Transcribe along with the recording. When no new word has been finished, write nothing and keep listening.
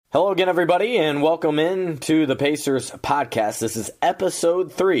Hello again, everybody, and welcome in to the Pacers podcast. This is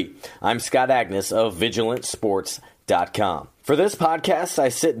episode 3. I'm Scott Agnes of VigilantSports.com. For this podcast, I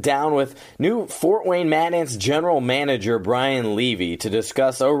sit down with new Fort Wayne Mad Ants general manager Brian Levy to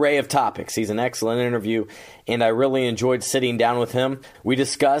discuss an array of topics. He's an excellent interview, and I really enjoyed sitting down with him. We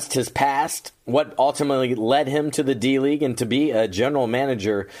discussed his past, what ultimately led him to the D-League and to be a general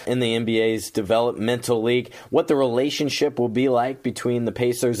manager in the NBA's developmental league, what the relationship will be like between the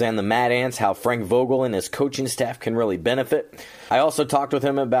Pacers and the Mad Ants, how Frank Vogel and his coaching staff can really benefit. I also talked with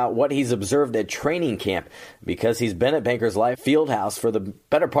him about what he's observed at training camp, because he's been at Bankers Life Fieldhouse for the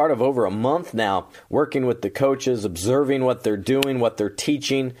better part of over a month now, working with the coaches, observing what they're doing, what they're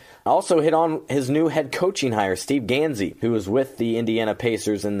teaching. I also hit on his new head coaching hire, Steve Gansey, who was with the Indiana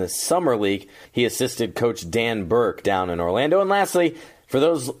Pacers in the Summer League. He assisted Coach Dan Burke down in Orlando. And lastly, for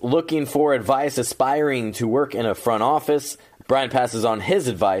those looking for advice, aspiring to work in a front office, Brian passes on his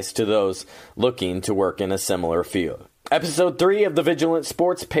advice to those looking to work in a similar field. Episode 3 of the Vigilant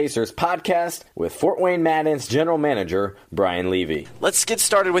Sports Pacers podcast with Fort Wayne Mad Ants general manager Brian Levy. Let's get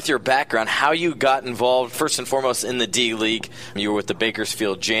started with your background, how you got involved, first and foremost, in the D-League. You were with the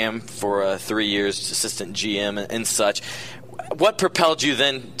Bakersfield Jam for 3 years, assistant GM and such. What propelled you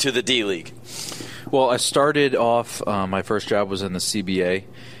then to the D-League? Well, I started off, my first job was in the CBA,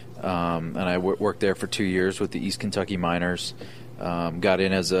 and I worked there for 2 years with the East Kentucky Miners. Got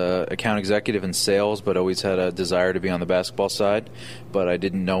in as an account executive in sales, but always had a desire to be on the basketball side. But I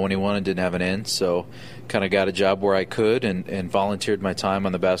didn't know anyone and didn't have an in, so kind of got a job where I could and volunteered my time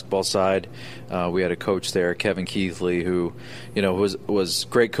on the basketball side. We had a coach there, Kevin Keithley, who was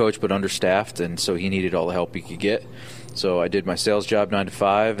great coach but understaffed, and so he needed all the help he could get. So I did my sales job 9 to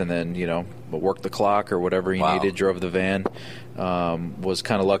 5, and then worked the clock or whatever he needed. Drove the van. Was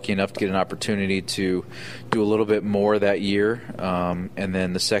kind of lucky enough to get an opportunity to do a little bit more that year, and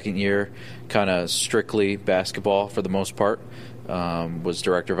then the second year, kind of strictly basketball for the most part. Was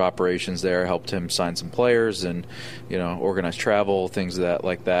director of operations there, helped him sign some players and organize travel, things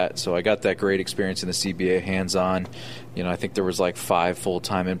like that. So I got that great experience in the CBA, hands-on. I think there was like 5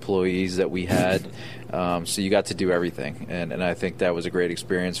 full-time employees that we had. So you got to do everything, and I think that was a great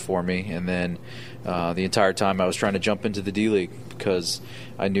experience for me. And then the entire time I was trying to jump into the D-League because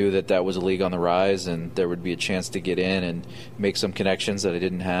I knew that was a league on the rise and there would be a chance to get in and make some connections that I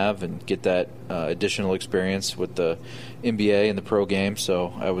didn't have and get that additional experience with the NBA and the pro game.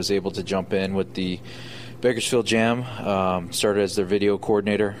 So I was able to jump in with the Bakersfield Jam, started as their video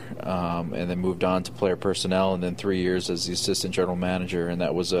coordinator, and then moved on to player personnel, and then 3 years as the assistant general manager, and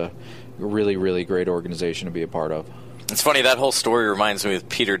that was a really, really great organization to be a part of. It's funny, that whole story reminds me of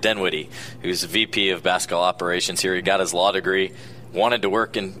Peter Dinwiddie, who's VP of basketball operations here. He got his law degree, wanted to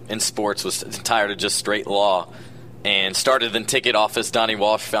work in sports, was tired of just straight law, and started in ticket office. Donnie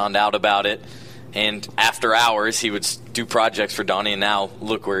Walsh found out about it, and after hours he would do projects for Donnie, and now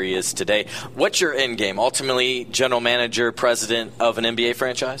look where he is today. What's your end game? Ultimately, general manager, president of an NBA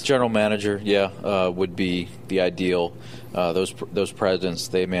franchise? General manager, would be the ideal. Those presidents,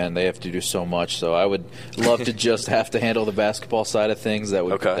 they have to do so much. So I would love to just have to handle the basketball side of things. That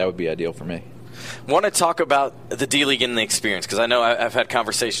would be ideal for me. I want to talk about the D-League and the experience, because I know I've had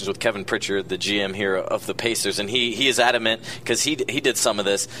conversations with Kevin Pritchard, the GM here of the Pacers, and he is adamant, because he did some of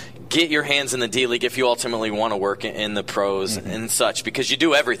this, get your hands in the D-League if you ultimately want to work in the pros and such, because you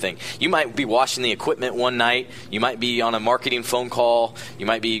do everything. You might be washing the equipment one night, you might be on a marketing phone call, you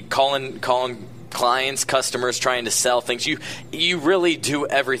might be calling clients, customers, trying to sell things. You really do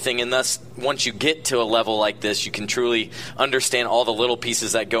everything, and thus once you get to a level like this, you can truly understand all the little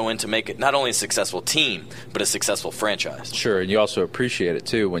pieces that go in to make it not only a successful team, but a successful franchise. Sure, and you also appreciate it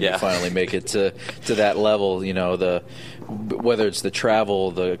too when you finally make it to that level. Whether it's the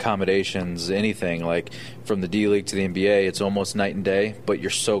travel, the accommodations, anything, like from the D-League to the NBA, it's almost night and day, but you're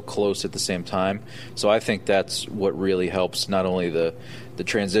so close at the same time. So I think that's what really helps, not only the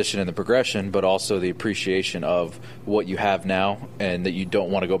transition and the progression, but also the appreciation of what you have now and that you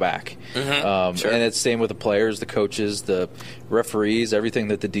don't want to go back. Sure. And it's same with the players, the coaches, the referees, everything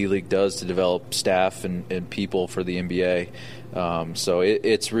that the D-League does to develop staff and people for the NBA. So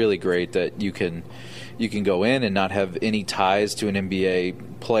it's really great that you can go in and not have any ties to an NBA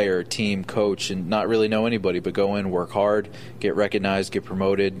player, team, coach, and not really know anybody, but go in, work hard, get recognized, get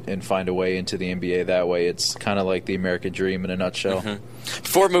promoted, and find a way into the NBA that way. It's kind of like the American dream in a nutshell.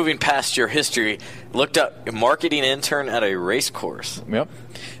 Before moving past your history, looked up a marketing intern at a race course. Yep.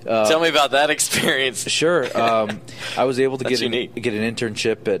 Tell me about that experience. Sure. I was able to get an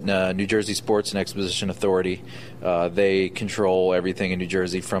internship at New Jersey Sports and Exposition Authority. They control everything in New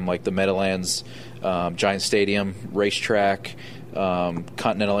Jersey, from like the Meadowlands, Giant Stadium, racetrack,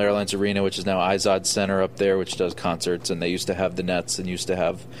 Continental Airlines Arena, which is now Izod Center up there, which does concerts, and they used to have the Nets and used to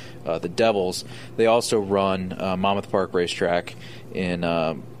have the Devils. They also run Monmouth Park Racetrack in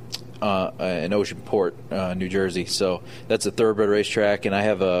Oceanport, New Jersey. So that's a thoroughbred racetrack, and I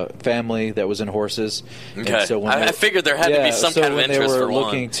have a family that was in horses. Okay. And so when I figured there had to be some kind of interest for one. So when they were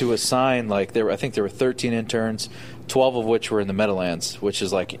looking to assign, I think there were 13 interns, 12 of which were in the Meadowlands, which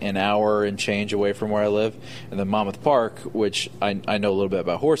is like an hour and change away from where I live. And then Monmouth Park, which I know a little bit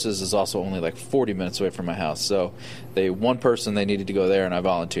about horses, is also only like 40 minutes away from my house. So one person they needed to go there, and I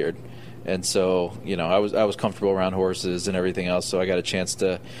volunteered. And so, I was comfortable around horses and everything else, so I got a chance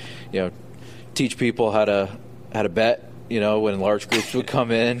to, teach people how to bet. When large groups would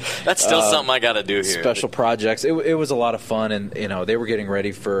come in. That's still something I got to do here. Special projects. It was a lot of fun, and they were getting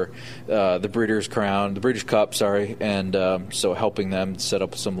ready for the Breeders' Cup, and so helping them set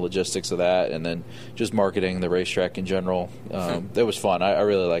up some logistics of that, and then just marketing the racetrack in general. It was fun. I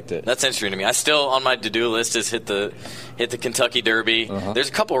really liked it. That's interesting to me. I still on my to-do list is hit the Kentucky Derby. Uh-huh. There's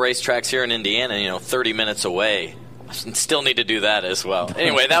a couple racetracks here in Indiana, 30 minutes away. Still need to do that as well.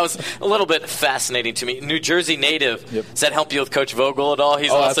 Anyway, that was a little bit fascinating to me. New Jersey native. Yep. Does that help you with Coach Vogel at all?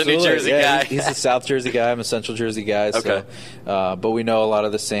 He's also absolutely. a New Jersey guy. He's a South Jersey guy. I'm a Central Jersey guy. Okay. So, but we know a lot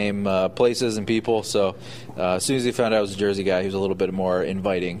of the same places and people. So as soon as he found out I was a Jersey guy, he was a little bit more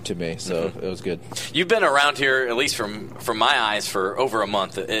inviting to me. So it was good. You've been around here, at least from my eyes, for over a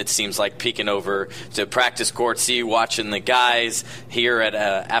month. It seems like peeking over to practice courts, see you watching the guys here at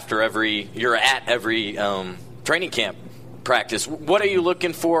every training camp practice. What are you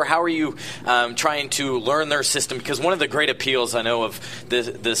looking for? How are you trying to learn their system? Because one of the great appeals I know of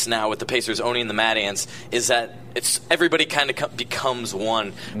this now with the Pacers owning the Mad Ants is that everybody kind of becomes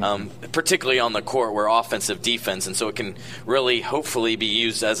one, particularly on the court where offensive, defense, and so it can really hopefully be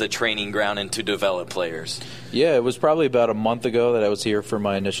used as a training ground and to develop players. Yeah, it was probably about a month ago that I was here for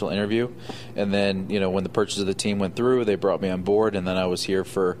my initial interview, and then when the purchase of the team went through, they brought me on board, and then I was here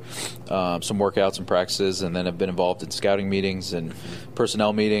for some workouts and practices, and then I've been involved in scouting meetings and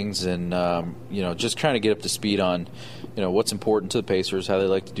personnel meetings, and just trying to get up to speed on what's important to the Pacers, how they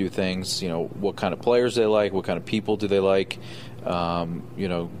like to do things, what kind of players they like, what kind of people do they like,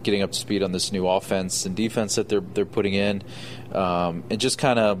 getting up to speed on this new offense and defense that they're putting in, and just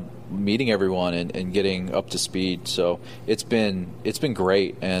kind of meeting everyone and getting up to speed. So it's been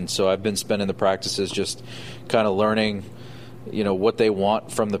great, and so I've been spending the practices just kind of learning what they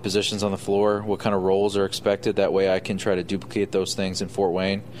want from the positions on the floor, what kind of roles are expected. That way I can try to duplicate those things in Fort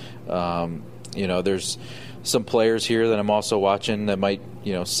Wayne. There's some players here that I'm also watching that might,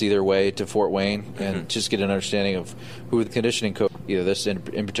 see their way to Fort Wayne and just get an understanding of who the conditioning coach, either this in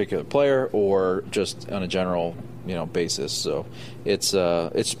particular player or just on a general, basis. So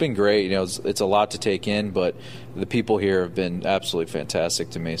it's been great. It's a lot to take in, but the people here have been absolutely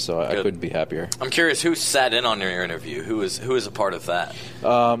fantastic to me. So I couldn't be happier. I'm curious, who sat in on your interview? Who is a part of that?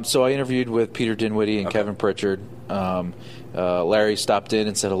 So I interviewed with Peter Dinwiddie and Kevin Pritchard. Larry stopped in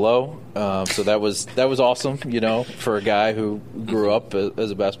and said hello. So that was awesome, for a guy who grew up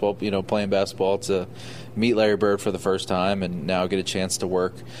as a basketball, playing basketball, to meet Larry Bird for the first time and now get a chance to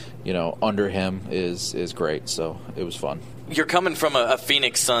work, under him is great. So it was fun. You're coming from a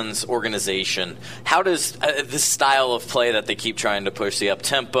Phoenix Suns organization. How does this style of play that they keep trying to push, the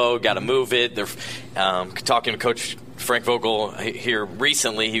up-tempo, got to move it? They're talking to Coach Frank Vogel here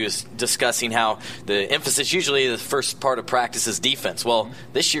recently. He was discussing how the emphasis usually the first part of practice is defense. Well,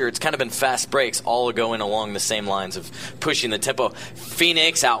 this year it's kind of been fast breaks, all going along the same lines of pushing the tempo.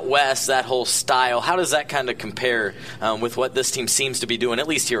 Phoenix out west, that whole style, how does that kind of compare with what this team seems to be doing, at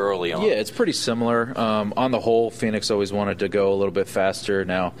least here early on? Yeah, it's pretty similar. On the whole, Phoenix always wanted to go a little bit faster.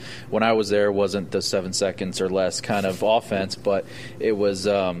 Now, when I was there, it wasn't the 7 seconds or less kind of offense, but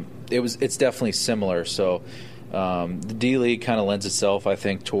it's definitely similar. So the D-League kind of lends itself, I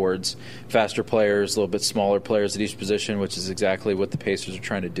think, towards faster players, a little bit smaller players at each position, which is exactly what the Pacers are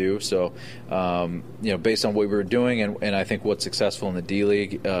trying to do. So, based on what we were doing and I think what's successful in the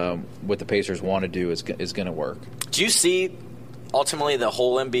D-League, what the Pacers want to do is going to work. Do you see ultimately the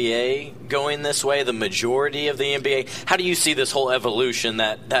whole NBA going this way, the majority of the NBA? How do you see this whole evolution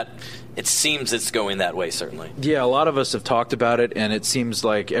that it seems it's going that way, certainly? Yeah, a lot of us have talked about it, and it seems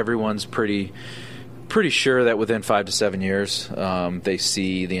like everyone's pretty sure that within 5 to 7 years, they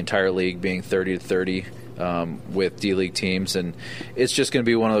see the entire league being 30-30 with D-League teams, and it's just going to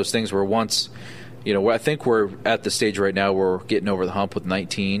be one of those things where once, I think we're at the stage right now where we're getting over the hump with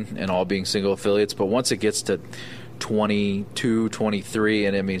 19 and all being single affiliates, but once it gets to 22, 23,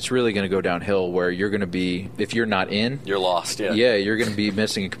 and I mean it's really going to go downhill where you're going to be, if you're not in, you're lost. Yeah, you're going to be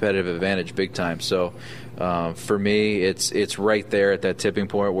missing a competitive advantage big time. So for me, it's right there at that tipping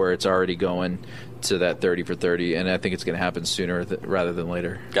point where it's already going to that 30 for 30, and I think it's going to happen sooner rather than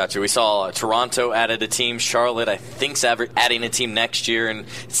later. Gotcha. We saw Toronto added a team. Charlotte, I think, is adding a team next year, and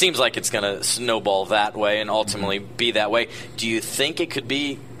it seems like it's going to snowball that way and ultimately be that way. Do you think it could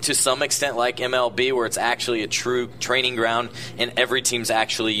be to some extent like MLB, where it's actually a true training ground and every team's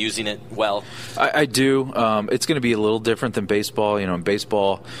actually using it well? I do. It's going to be a little different than baseball. In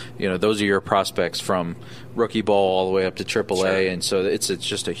baseball, those are your prospects from rookie ball all the way up to AAA, sure. And so it's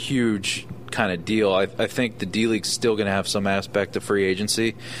just a huge kind of deal. I think the D-League's still going to have some aspect of free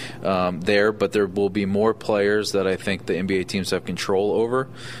agency there, but there will be more players that I think the NBA teams have control over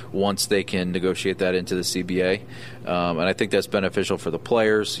once they can negotiate that into the CBA. And I think that's beneficial for the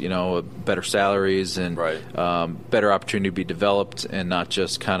players, better salaries and better opportunity to be developed and not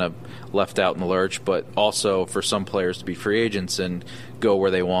just kind of left out in the lurch, but also for some players to be free agents and go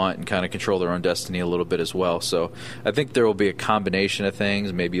where they want and kind of control their own destiny a little bit as well. So I think there will be a combination of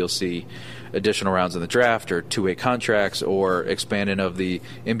things. Maybe you'll see additional rounds in the draft or two-way contracts or expanding of the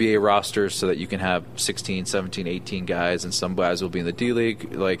NBA rosters so that you can have 16, 17, 18 guys, and some guys will be in the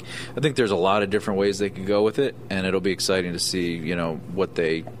D-League. I think there's a lot of different ways they could go with it, and it'll be exciting to see, what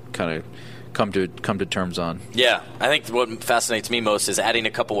they kind of come to terms on. Yeah, I think what fascinates me most is adding a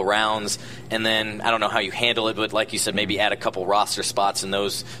couple of rounds, and then I don't know how you handle it, but like you said, maybe add a couple roster spots, and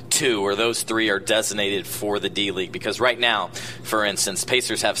those 2 or those 3 are designated for the D-League. Because right now, for instance,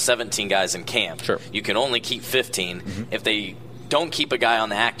 Pacers have 17 guys in camp. Sure. You can only keep 15. If they don't keep a guy on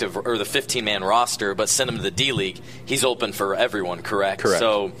the active or the 15-man roster, but send him to the D-League, he's open for everyone, correct? Correct.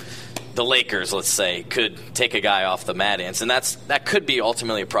 So the Lakers, let's say, could take a guy off the Mad Ants, and that could be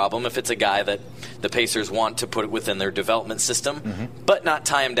ultimately a problem if it's a guy that the Pacers want to put within their development system, but not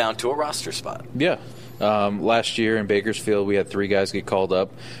tie him down to a roster spot. Yeah. Last year in Bakersfield, we had 3 guys get called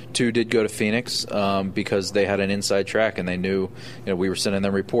up. 2 did go to Phoenix because they had an inside track, and they knew we were sending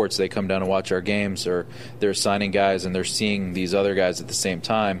them reports. They come down to watch our games, or they're signing guys, and they're seeing these other guys at the same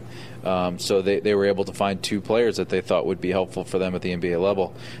time. So they were able to find 2 players that they thought would be helpful for them at the NBA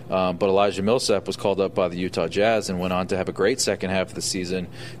level. But Elijah Millsap was called up by the Utah Jazz and went on to have a great second half of the season,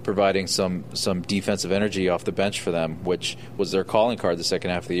 providing some defensive energy off the bench for them, which was their calling card the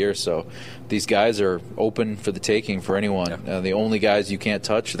second half of the year. So these guys are open for the taking for anyone. Yeah. The only guys you can't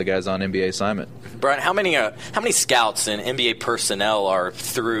touch are the guys on NBA assignment. Brian, how many scouts and NBA personnel are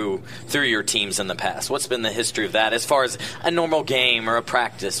through your teams in the past? What's been the history of that as far as a normal game or a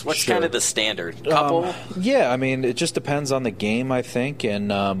practice? What's kind of the standard? Couple? Yeah, I mean, it just depends on the game, I think, and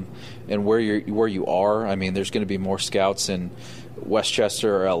where you are. I mean, there's going to be more scouts in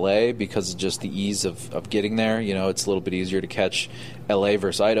Westchester or L.A. because of just the ease of getting there. It's a little bit easier to catch L.A.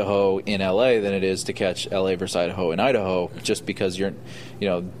 versus Idaho in L.A. than it is to catch L.A. versus Idaho in Idaho, just because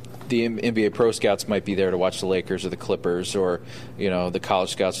the NBA pro scouts might be there to watch the Lakers or the Clippers, or the college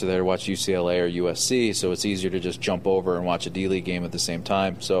scouts are there to watch UCLA or USC, so it's easier to just jump over and watch a D-League game at the same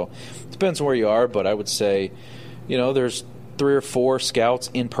time. So it depends on where you are, but I would say there's 3 or 4 scouts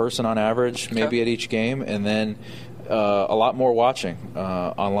in person on average, maybe at each game, and then a lot more watching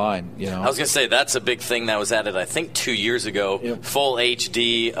online. I was going to say that's a big thing that was added, I think, 2 years ago. Yep. Full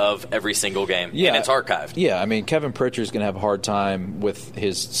HD of every single game, and it's archived. Yeah, I mean, Kevin Pritchard's going to have a hard time with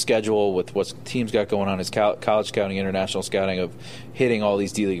his schedule, with what team's got going on, his college scouting, international scouting, of hitting all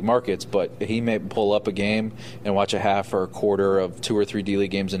these D-League markets, but he may pull up a game and watch a half or a quarter of 2 or 3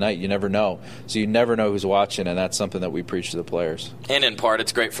 D-League games a night. You never know. So you never know who's watching, and that's something that we preach to the players. And in part,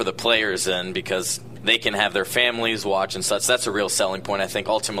 it's great for the players then, because they can have their families watch and such. That's a real selling point. I think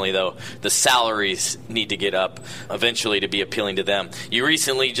ultimately, though, the salaries need to get up eventually to be appealing to them. You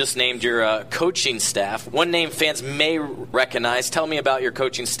recently just named your coaching staff. One name fans may recognize. Tell me about your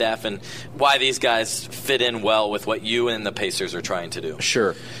coaching staff and why these guys fit in well with what you and the Pacers are trying to do.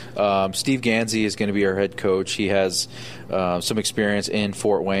 Sure. Steve Gansey is going to be our head coach. He has some experience in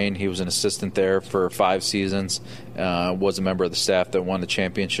Fort Wayne. He was an assistant there for 5 seasons, was a member of the staff that won the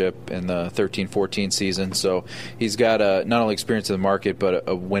championship in the 13-14 season. So he's got not only experience in the market, but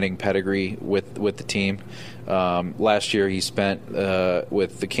a winning pedigree with the team. Last year he spent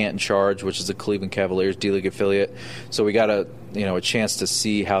with the Canton Charge, which is the Cleveland Cavaliers D-League affiliate. So we got a chance to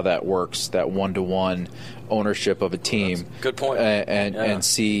see how that works, that one-to-one ownership of a team. Good point. And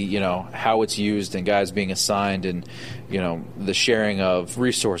see, how it's used and guys being assigned, and, the sharing of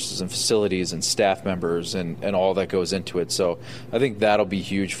resources and facilities and staff members and all that goes into it. So I think that'll be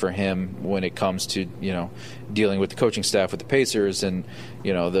huge for him when it comes to, dealing with the coaching staff with the Pacers and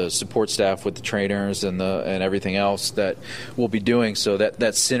the support staff with the trainers and everything else that we'll be doing, so that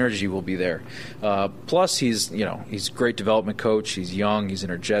synergy will be there. Plus, he's a great development coach. He's young, he's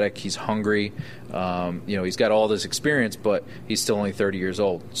energetic, he's hungry. He's got all this experience, but he's still only 30 years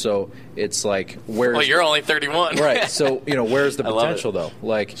old. So it's like, well, you're only 31, right? So where's the potential though?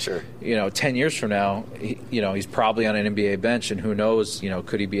 Like, sure. 10 years from now, he's probably on an NBA bench, and who knows?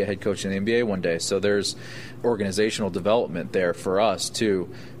 Could he be a head coach in the NBA one day? So there's organizational development there for us too,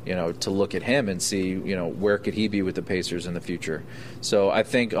 to look at him and see, where could he be with the Pacers in the future. So I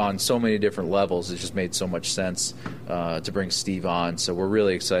think on so many different levels, it just made so much sense to bring Steve on. So we're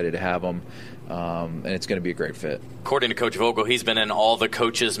really excited to have him. And it's going to be a great fit. According to Coach Vogel, he's been in all the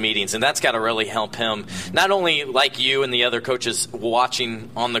coaches' meetings, and that's got to really help him, not only like you and the other coaches watching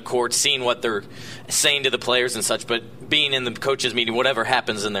on the court, seeing what they're saying to the players and such, but being in the coaches' meeting, whatever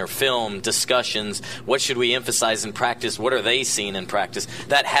happens in their film, discussions, what should we emphasize in practice, what are they seeing in practice,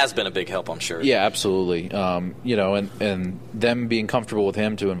 that has been a big help, I'm sure. Yeah, absolutely. And them being comfortable with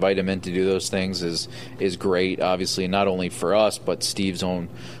him to invite him in to do those things is great, obviously, not only for us, but Steve's own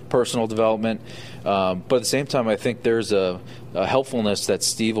personal development. But at the same time, I think there's a helpfulness that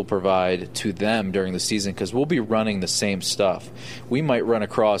Steve will provide to them during the season, because we'll be running the same stuff. We might run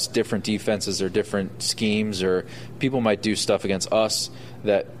across different defenses or different schemes, or people might do stuff against us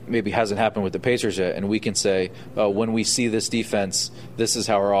that maybe hasn't happened with the Pacers yet, and we can say, when we see this defense, this is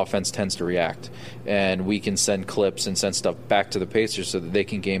how our offense tends to react. And we can send clips and send stuff back to the Pacers so that they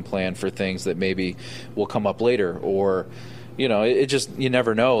can game plan for things that maybe will come up later. Or it just, you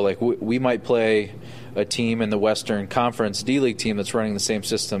never know. Like, we might play a team in the Western Conference D-League team that's running the same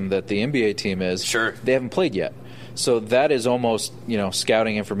system that the NBA team is. Sure. They haven't played yet. So that is almost,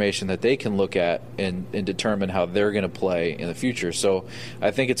 scouting information that they can look at and determine how they're going to play in the future. So I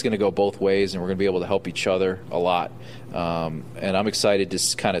think it's going to go both ways, and we're going to be able to help each other a lot. And I'm excited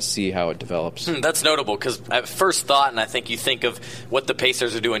to kind of see how it develops. That's notable, because at first thought, and I think you think of what the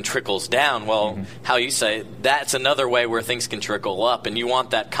Pacers are doing trickles down. Well, how you say, that's another way where things can trickle up, and you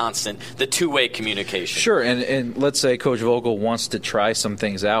want that constant, the two-way communication. Sure, and let's say Coach Vogel wants to try some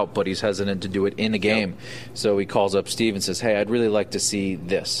things out, but he's hesitant to do it in a game. So he calls up Steve and says, hey, I'd really like to see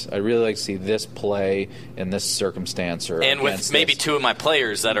this. I'd really like to see this play in this circumstance. And with maybe two of my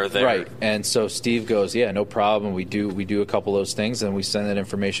players that are there. Right, and so Steve goes, yeah, no problem. We do a couple of those things, and we send that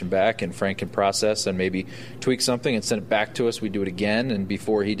information back, and Frank can process and maybe tweak something and send it back to us. We do it again, and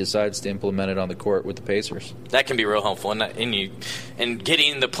before he decides to implement it on the court with the Pacers. That can be real helpful, and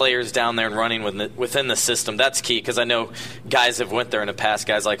getting the players down there and running within the system, that's key, because I know guys have went there in the past,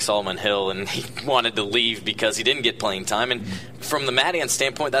 guys like Solomon Hill, and he wanted to leave because he didn't get playing time, and from the Madian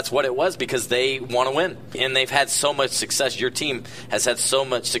standpoint, that's what it was, because they want to win, and they've had so much success. Your team has had so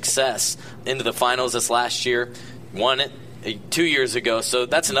much success into the finals this last year, won it 2 years ago, so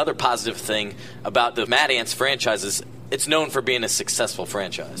that's another positive thing about the Mad Ants franchises. It's known for being a successful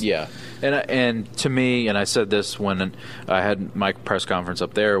franchise. Yeah, and to me, and I said this when I had my press conference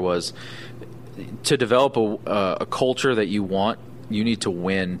up there, was to develop a culture that you want, you need to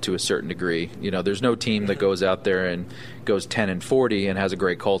win to a certain degree. There's no team that goes out there and goes 10-40 and has a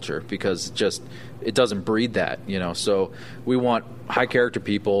great culture, because it doesn't breed that. So we want high character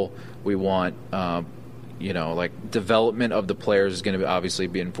people. We want development of the players is going to obviously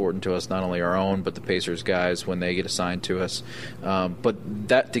be important to us, not only our own, but the Pacers guys when they get assigned to us. But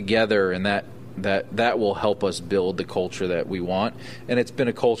that together and that will help us build the culture that we want. And it's been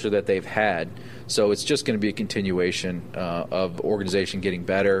a culture that they've had. So it's just going to be a continuation of organization getting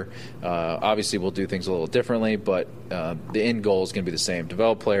better. Obviously, we'll do things a little differently, but the end goal is going to be the same.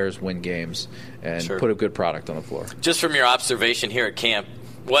 Develop players, win games, and put a good product on the floor. Just from your observation here at camp,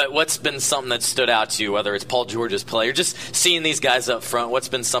 what's been something that stood out to you, whether it's Paul George's play or just seeing these guys up front? What's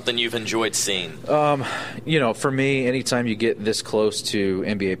been something you've enjoyed seeing? For me, anytime you get this close to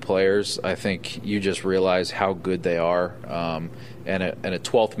NBA players, I think you just realize how good they are. And a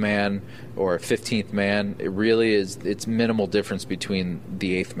 12th man or a 15th man, it really is. It's minimal difference between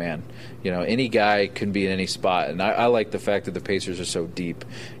the 8th man. Any guy can be in any spot, and I like the fact that the Pacers are so deep.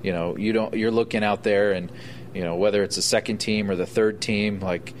 You're looking out there, and whether it's the second team or the third team,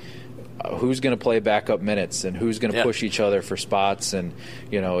 like who's going to play backup minutes and who's going to push each other for spots, and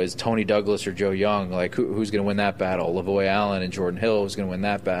is Tony Douglas or Joe Young, like who's going to win that battle? Lavoy Allen and Jordan Hill, who's going to win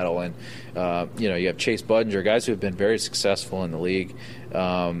that battle? And you have Chase Budinger, guys who have been very successful in the league.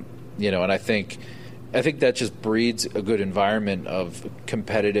 And I think I think that just breeds a good environment of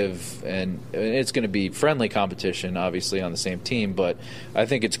competitive, and it's going to be friendly competition, obviously, on the same team. But I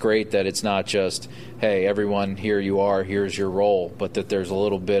think it's great that it's not just, hey, everyone, here you are, here's your role, but that there's a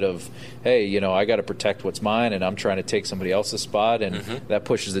little bit of, hey, I got to protect what's mine, and I'm trying to take somebody else's spot, and that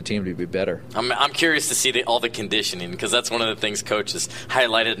pushes the team to be better. I'm curious to see all the conditioning, because that's one of the things Coach has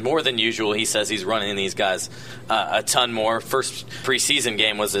highlighted more than usual. He says he's running these guys a ton more. First preseason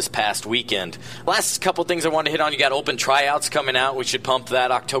game was this past weekend. Last couple things I wanted to hit on. You got open tryouts coming out. We should pump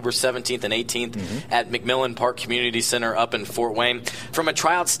that October 17th and 18th at McMillan Park Community Center up in Fort Wayne. From a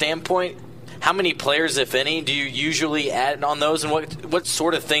tryout standpoint, how many players, if any, do you usually add on those, and what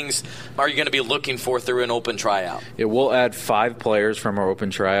sort of things are you going to be looking for through an open tryout? Yeah, we'll add 5 players from our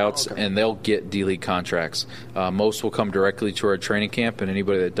open tryouts, and they'll get D-League contracts. Most will come directly to our training camp, and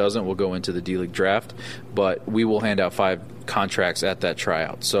anybody that doesn't will go into the D-League draft. But we will hand out 5 contracts at that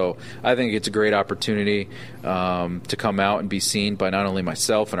tryout. So I think it's a great opportunity to come out and be seen by not only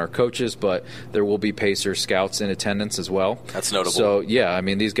myself and our coaches, but there will be Pacer scouts in attendance as well. That's notable. So, yeah, I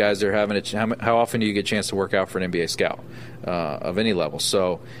mean, these guys are having how often do you get a chance to work out for an NBA scout of any level?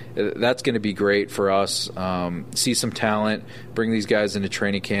 So that's going to be great for us. See some talent, bring these guys into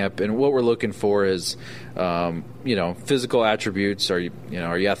training camp. And what we're looking for is, physical attributes. Are you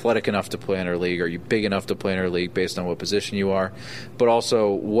athletic enough to play in our league? Are you big enough to play in our league based on what position you are? But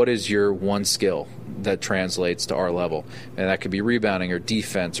also, what is your one skill that translates to our level? And that could be rebounding or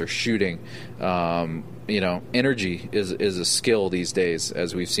defense or shooting. Energy is a skill these days,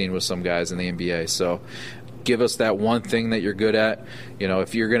 as we've seen with some guys in the NBA. So give us that one thing that you're good at.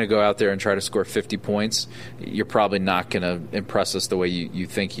 If you're going to go out there and try to score 50 points, you're probably not going to impress us the way you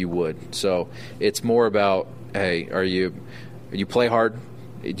think you would. So it's more about, hey, are you play hard?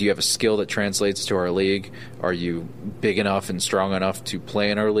 Do you have a skill that translates to our league? Are you big enough and strong enough to play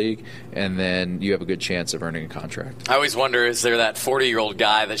in our league? And then you have a good chance of earning a contract. I always wonder, is there that 40-year-old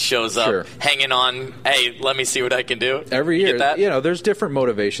guy that shows up hanging on, hey, let me see what I can do? Every year. There's different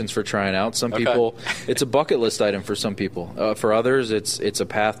motivations for trying out. Some people, it's a bucket list item for some people. For others, it's a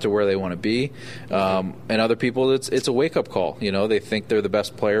path to where they want to be. And other people, it's a wake-up call. They think they're the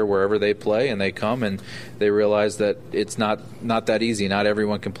best player wherever they play, and they come and they realize that it's not that easy. Not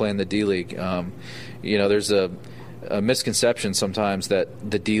everyone can play in the D-League. There's a misconception sometimes that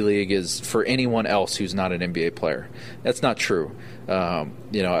the D-League is for anyone else who's not an NBA player. That's not true.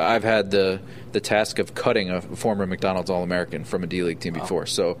 I've had the task of cutting a former McDonald's All-American from a D-League team before.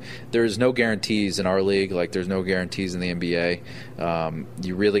 So there's no guarantees in our league like there's no guarantees in the NBA.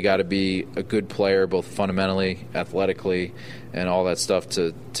 You really got to be a good player both fundamentally, athletically, and all that stuff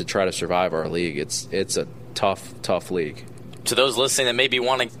to try to survive our league. It's a tough league. To those listening that maybe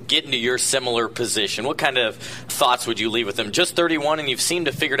want to get into your similar position, what kind of thoughts would you leave with them? Just 31, and you've seemed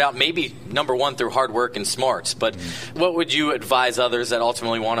to figure it out, maybe number one through hard work and smarts, but what would you advise others that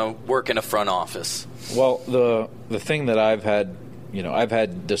ultimately want to work in a front office? Well, the thing that I've had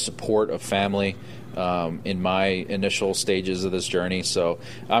the support of family in my initial stages of this journey, so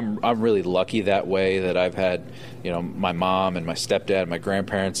I'm really lucky that way that I've had my mom and my stepdad and my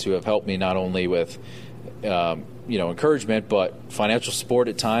grandparents who have helped me not only with encouragement, but financial support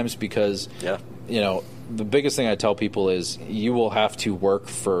at times, because the biggest thing I tell people is you will have to work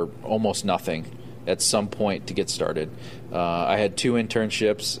for almost nothing at some point to get started. I had 2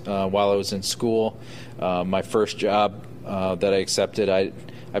 internships while I was in school. My first job that I accepted,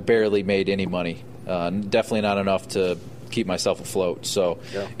 I barely made any money. Definitely not enough to keep myself afloat. So,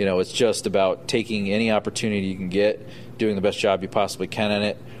 it's just about taking any opportunity you can get, doing the best job you possibly can in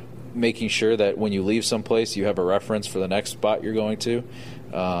it, making sure that when you leave someplace, you have a reference for the next spot you're going to.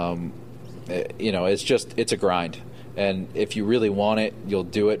 It's a grind. And if you really want it, you'll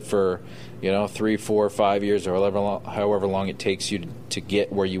do it for, 3, 4, 5 years, or however long it takes you to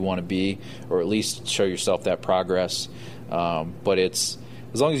get where you want to be, or at least show yourself that progress. But it's,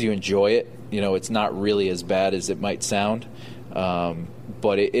 as long as you enjoy it, it's not really as bad as it might sound.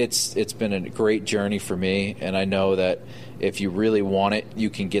 But it's been a great journey for me, and I know that if you really want it, you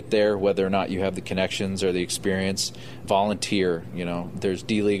can get there, whether or not you have the connections or the experience. Volunteer. There's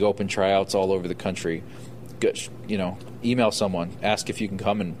D-League open tryouts all over the country. Good, email someone, ask if you can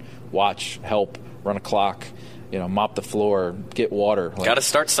come and watch, help, run a clock, mop the floor, get water. Got to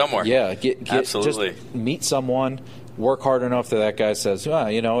start somewhere. Yeah, absolutely. Just meet someone. Work hard enough that guy says,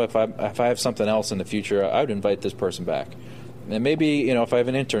 if I have something else in the future, I would invite this person back. And maybe, if I have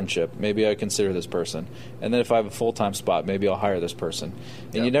an internship, maybe I consider this person. And then if I have a full-time spot, maybe I'll hire this person.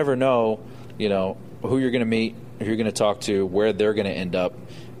 And you never know, who you're going to meet, who you're going to talk to, where they're going to end up.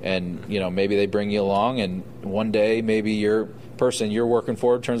 And, maybe they bring you along, and one day maybe you're person you're working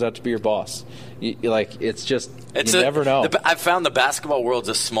for turns out to be your boss. You never know. I've found the basketball world's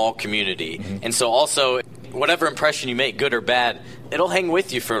a small community, and so also whatever impression you make, good or bad, it'll hang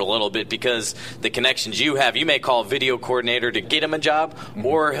with you for a little bit because the connections you have, you may call a video coordinator to get him a job,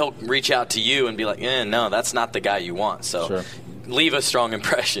 or he'll reach out to you and be like, no, that's not the guy you want. So sure. Leave a strong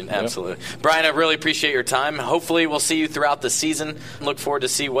impression, absolutely. Yep. Brian, I really appreciate your time. Hopefully we'll see you throughout the season. Look forward to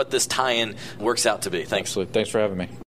see what this tie-in works out to be. Thanks. Absolutely. Thanks for having me.